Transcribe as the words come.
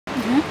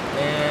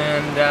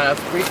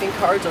briefing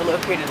cards are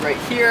located right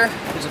here.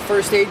 There's a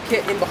first aid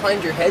kit in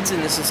behind your heads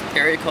in this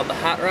area called the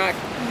hat rack.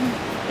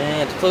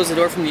 And to close the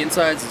door from the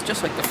insides is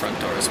just like the front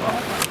door as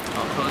well.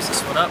 I'll close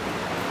this one up.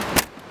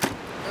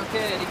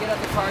 Okay, to get out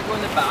the cargo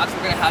in the back,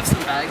 we're going to have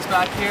some bags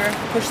back here.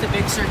 Push the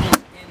big circle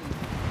in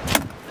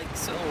like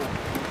so.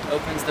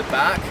 Opens the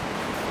back.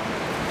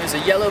 There's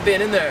a yellow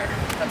bin in there.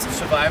 That's a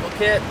survival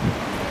kit.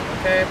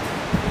 Okay,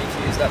 you need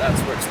to use that,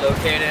 that's where it's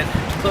located.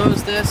 To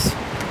close this,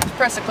 just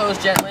press it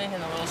close gently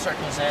and the little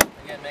circle's in.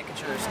 Again, making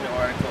sure there's no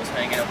articles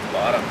hanging out the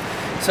bottom.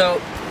 So,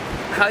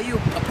 how you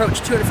approach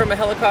to and from a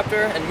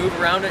helicopter and move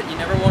around it, you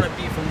never want to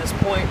be from this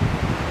point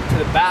to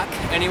the back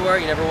anywhere.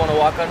 You never want to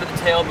walk under the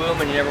tail boom,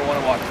 and you never want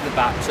to walk to the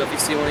back. So if you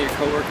see one of your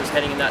coworkers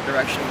heading in that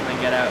direction when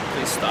they get out,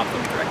 please stop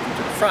them, direct them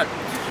to the front.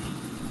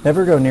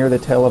 Never go near the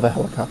tail of a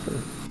helicopter.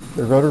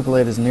 The rotor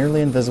blade is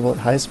nearly invisible at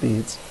high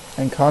speeds,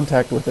 and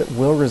contact with it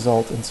will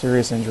result in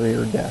serious injury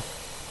or death.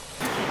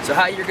 So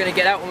how you're going to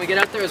get out when we get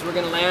out there is we're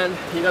going to land,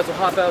 you guys will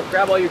hop out,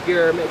 grab all your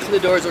gear, make sure the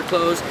doors are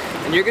closed,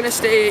 and you're going to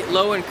stay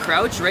low and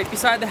crouch right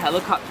beside the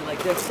helicopter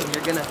like this, and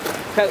you're going to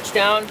crouch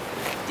down.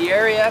 The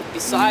area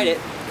beside it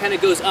kind of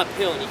goes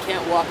uphill, and you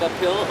can't walk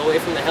uphill away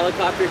from the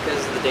helicopter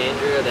because of the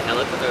danger of the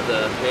helicopter, of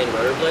the main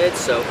rotor blades.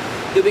 So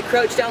you'll be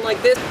crouched down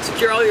like this,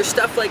 secure all your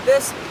stuff like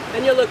this,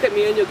 and you'll look at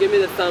me and you'll give me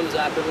the thumbs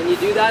up. And when you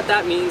do that,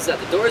 that means that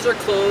the doors are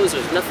closed,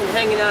 there's nothing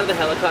hanging out of the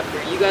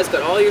helicopter, you guys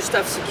got all your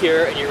stuff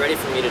secure, and you're ready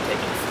for me to take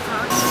off.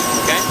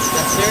 Okay,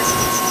 that's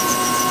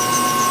here.